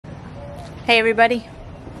Hey everybody,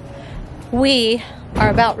 we are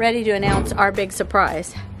about ready to announce our big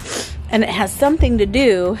surprise, and it has something to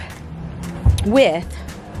do with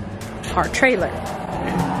our trailer.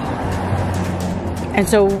 And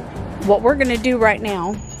so what we're gonna do right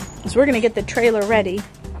now is we're gonna get the trailer ready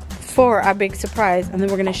for our big surprise, and then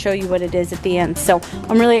we're gonna show you what it is at the end. So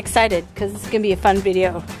I'm really excited because it's gonna be a fun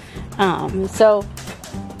video. So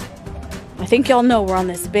I think y'all know we're on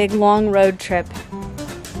this big long road trip,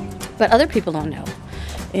 but other people don't know,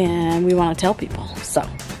 and we want to tell people, so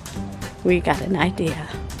we got an idea.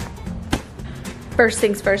 First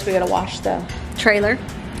things first, we gotta wash the trailer.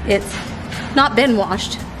 It's not been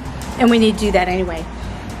washed, and we need to do that anyway.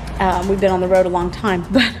 We've been on the road a long time,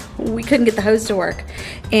 but we couldn't get the hose to work,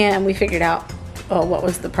 and we figured out what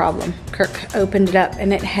was the problem. Kirk opened it up,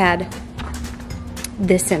 and it had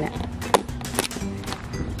this in it.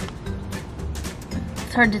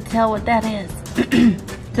 It's hard to tell what that is.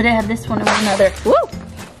 But it had this one and another. Woo!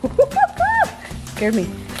 Scared me.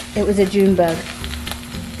 It was a June bug,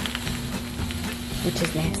 which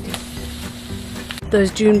is nasty. Those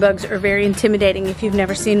June bugs are very intimidating if you've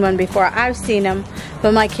never seen one before. I've seen them,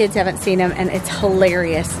 but my kids haven't seen them, and it's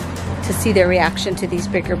hilarious to see their reaction to these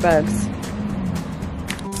bigger bugs.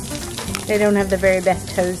 They don't have the very best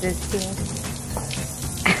hoses here.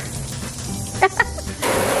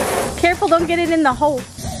 Careful, don't get it in the hole.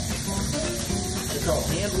 It's called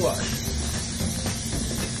hand wash.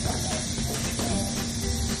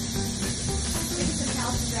 Maybe some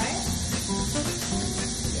towels to dry it?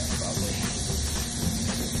 Yeah, probably.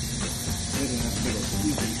 Maybe not big old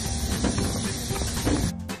squeaky.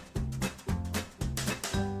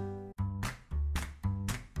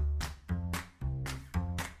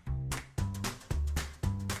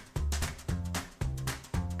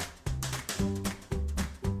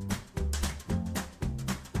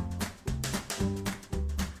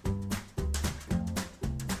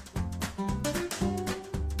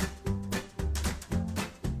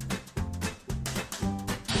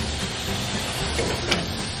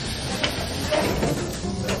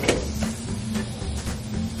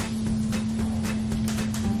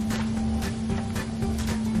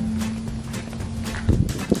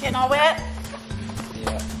 Getting all wet?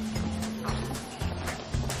 Yeah.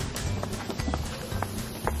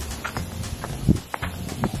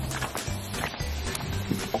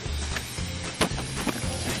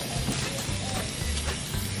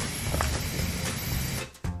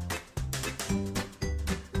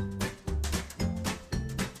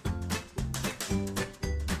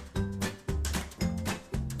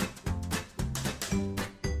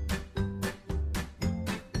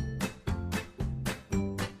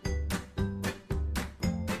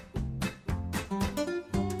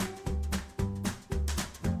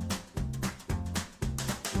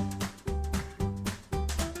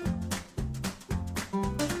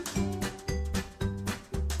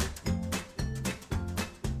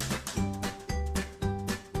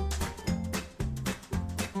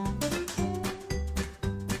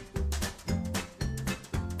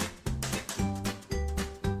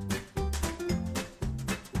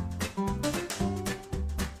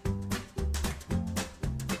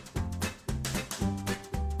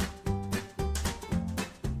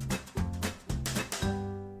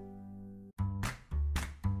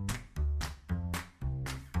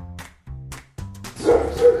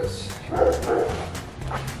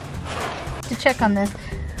 To check on this,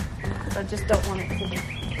 because I just don't want it to be.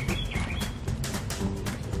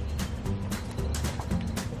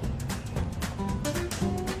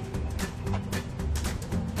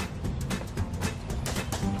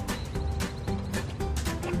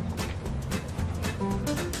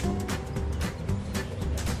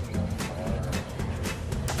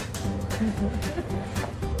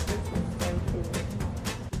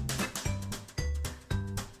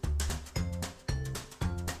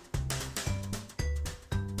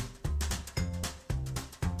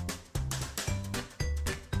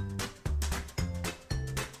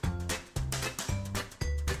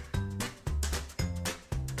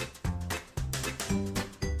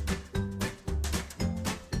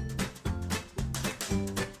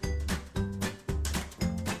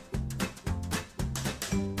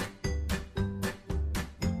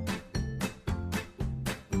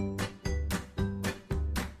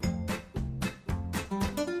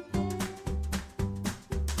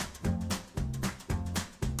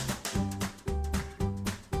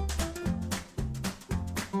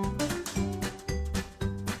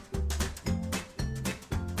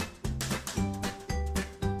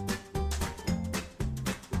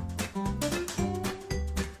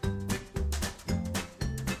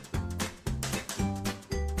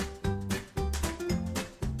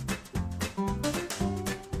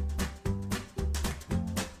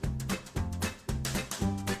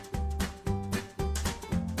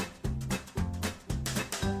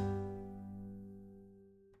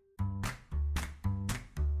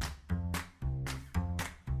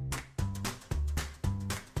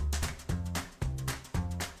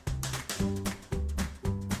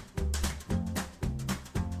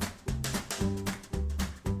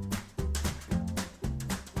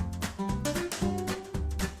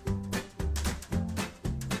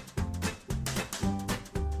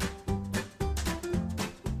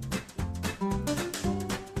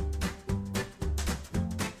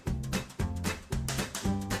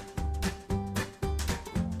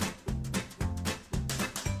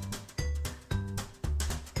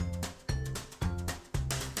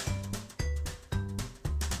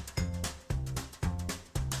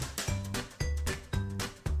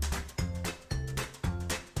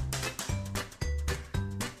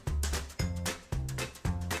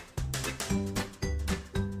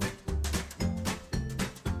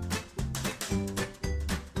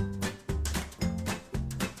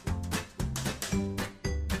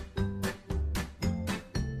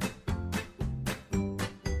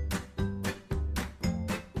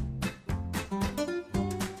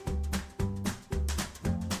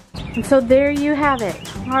 And so there you have it,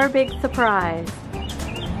 our big surprise.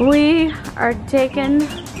 We are taking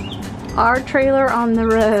our trailer on the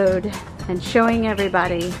road and showing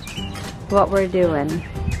everybody what we're doing.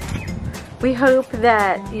 We hope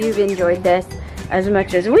that you've enjoyed this as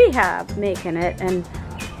much as we have making it, and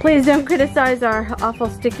please don't criticize our awful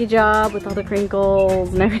sticky job with all the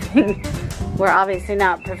crinkles and everything. We're obviously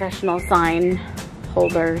not professional sign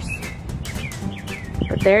holders.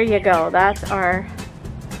 But there you go, that's our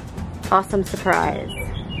awesome surprise.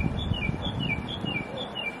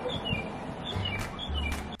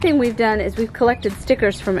 The thing we've done is we've collected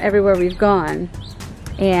stickers from everywhere we've gone.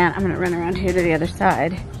 And I'm gonna run around here to the other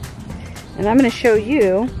side. And I'm gonna show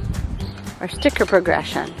you our sticker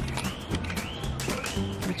progression,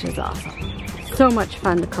 which is awesome. So much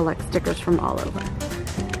fun to collect stickers from all over.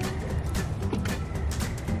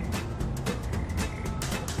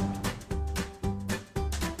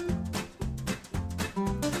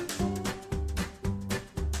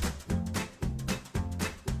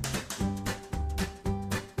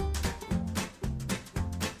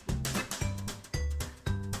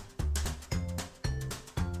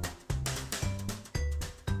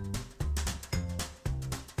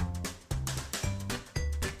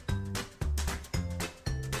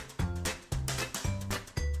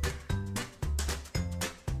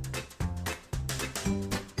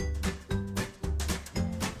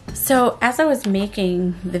 So as I was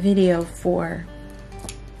making the video for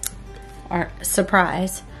our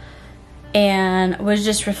surprise and was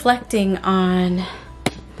just reflecting on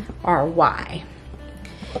our why.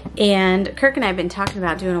 And Kirk and I have been talking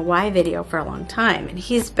about doing a why video for a long time, and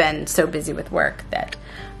he's been so busy with work that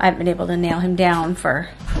I haven't been able to nail him down for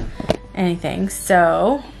anything.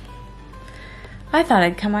 So I thought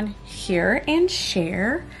I'd come on here and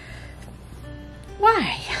share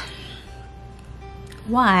why.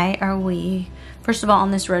 Why are we, first of all,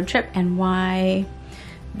 on this road trip, and why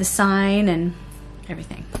the sign and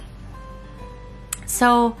everything.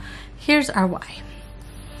 So here's our why.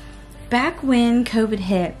 Back when COVID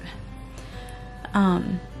hit,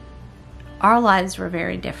 our lives were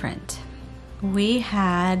very different. We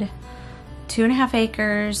had 2.5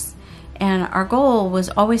 acres, and our goal was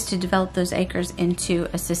always to develop those acres into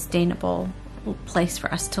a sustainable place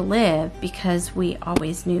for us to live, because we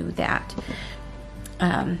always knew that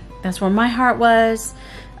that's where my heart was.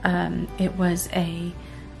 It was a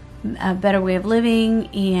better way of living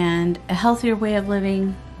and a healthier way of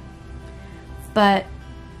living, but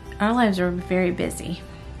our lives were very busy,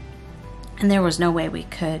 and there was no way we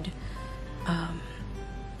could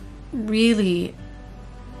really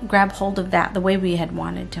grab hold of that the way we had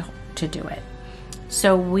wanted to do it.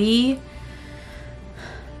 So we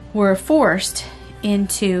were forced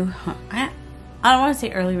into, I don't want to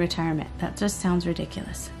say early retirement, that just sounds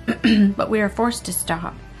ridiculous, but we were forced to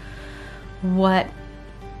stop what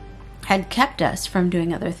had kept us from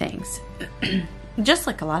doing other things. Just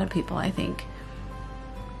like a lot of people, I think.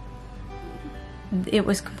 It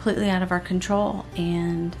was completely out of our control,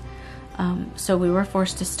 and so we were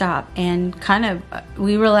forced to stop, and kind of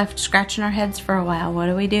we were left scratching our heads for a while. What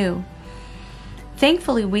do we do?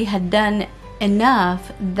 Thankfully, we had done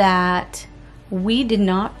enough that we did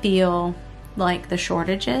not feel like the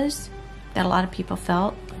shortages that a lot of people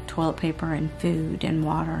felt, like toilet paper and food and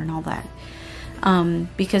water and all that,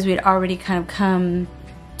 because we had already kind of come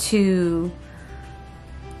to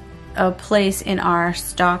a place in our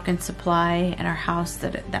stock and supply at our house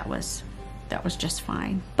that was just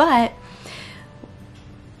fine. But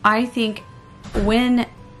I think when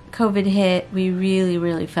COVID hit, we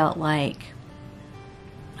really felt like,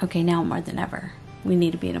 okay, now more than ever, we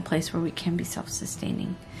need to be in a place where we can be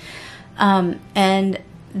self-sustaining. And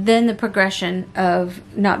then the progression of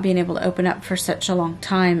not being able to open up for such a long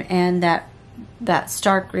time, and that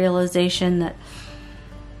stark realization that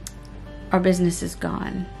our business is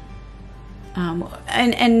gone.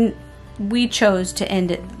 And we chose to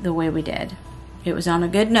end it the way we did. It was on a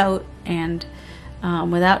good note, and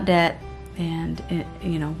without debt, and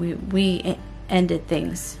we ended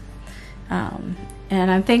things. And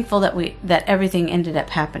I'm thankful that everything ended up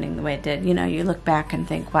happening the way it did. You know, you look back and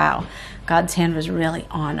think, wow, God's hand was really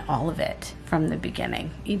on all of it from the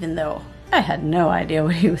beginning, even though I had no idea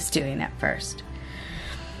what He was doing at first.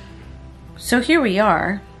 So here we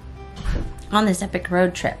are on this epic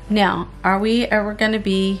road trip. Now, are we ever going to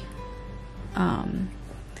be,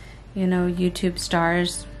 YouTube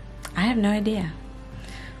stars? I have no idea.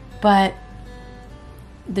 But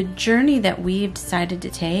the journey that we've decided to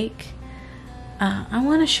take, I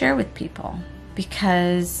want to share with people,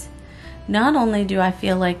 because not only do I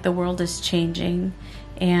feel like the world is changing,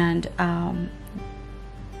 and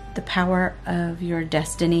The power of your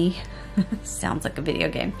destiny sounds like a video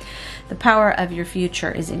game. The power of your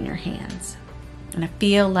future is in your hands. And I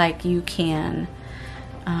feel like you can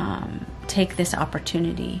take this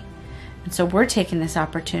opportunity. And so we're taking this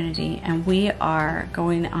opportunity, and we are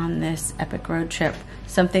going on this epic road trip,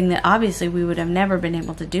 something that obviously we would have never been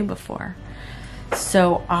able to do before.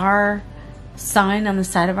 So our sign on the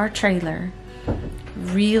side of our trailer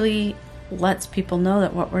really lets people know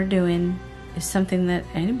that what we're doing is something that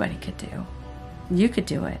anybody could do. You could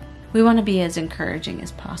do it. We want to be as encouraging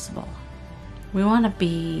as possible. We want to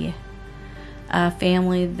be a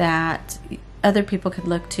family that other people could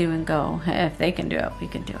look to and go, hey, if they can do it, we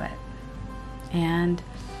can do it. And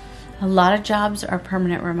a lot of jobs are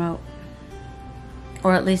permanent remote,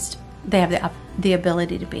 or at least they have the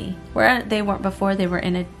ability to be. Where they weren't before, they were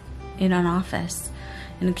in an office,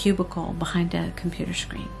 in a cubicle behind a computer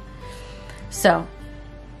screen. So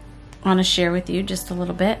I want to share with you just a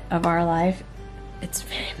little bit of our life. It's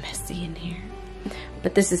very messy in here,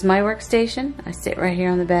 but this is my workstation. I sit right here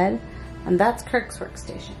on the bed, and that's Kirk's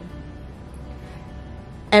workstation.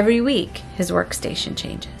 Every week his workstation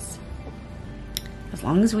changes. As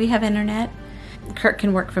long as we have internet, Kirk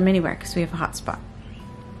can work from anywhere because we have a hotspot.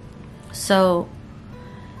 So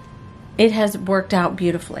it has worked out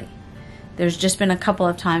beautifully. There's just been a couple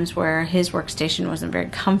of times where his workstation wasn't very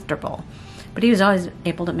comfortable, but he was always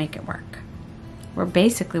able to make it work. We're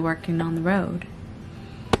basically working on the road.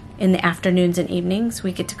 In the afternoons and evenings,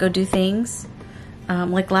 we get to go do things.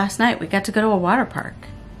 Like last night, we got to go to a water park.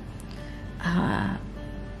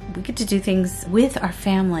 We get to do things with our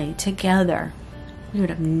family together we would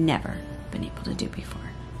have never been able to do before.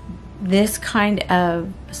 This kind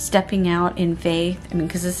of stepping out in faith, I mean,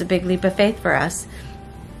 because it's a big leap of faith for us.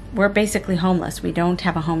 We're basically homeless. We don't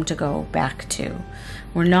have a home to go back to.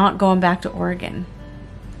 We're not going back to Oregon.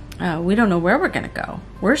 We don't know where we're going to go.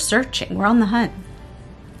 We're searching. We're on the hunt.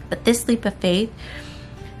 But this leap of faith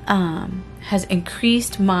has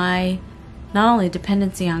increased my not only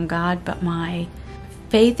dependency on God, but my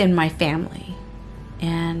faith in my family.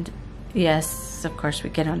 And yes, of course, we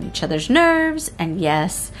get on each other's nerves. And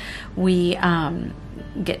yes, we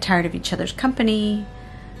get tired of each other's company.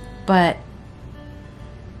 But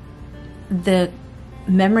the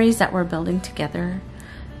memories that we're building together,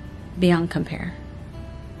 beyond compare.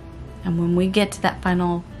 And when we get to that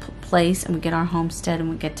final place and we get our homestead and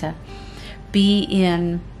we get to be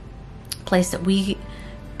in a place that we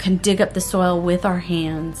can dig up the soil with our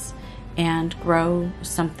hands and grow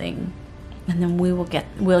something, and then we'll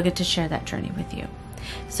get to share that journey with you.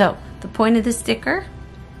 So the point of this sticker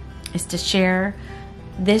is to share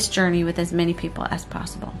this journey with as many people as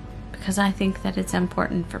possible, because I think that it's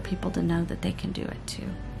important for people to know that they can do it too.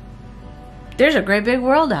 There's a great big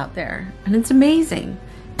world out there, and it's amazing.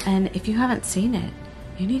 And if you haven't seen it,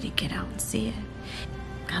 you need to get out and see it.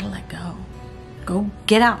 Gotta let go. Go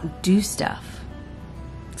get out and do stuff.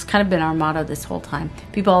 It's kind of been our motto this whole time.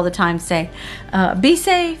 People all the time say, be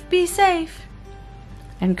safe, be safe.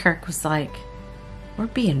 And Kirk was like, we're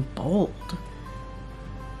being bold.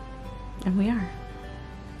 And we are.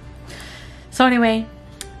 So anyway,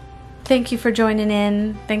 thank you for joining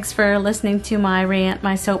in. Thanks for listening to my rant,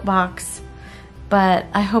 my soapbox. But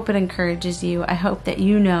I hope it encourages you. I hope that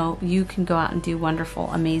you know you can go out and do wonderful,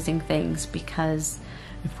 amazing things, because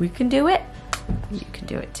if we can do it, you can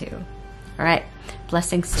do it too. All right.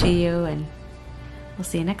 Blessings to you, and we'll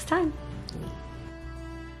see you next time.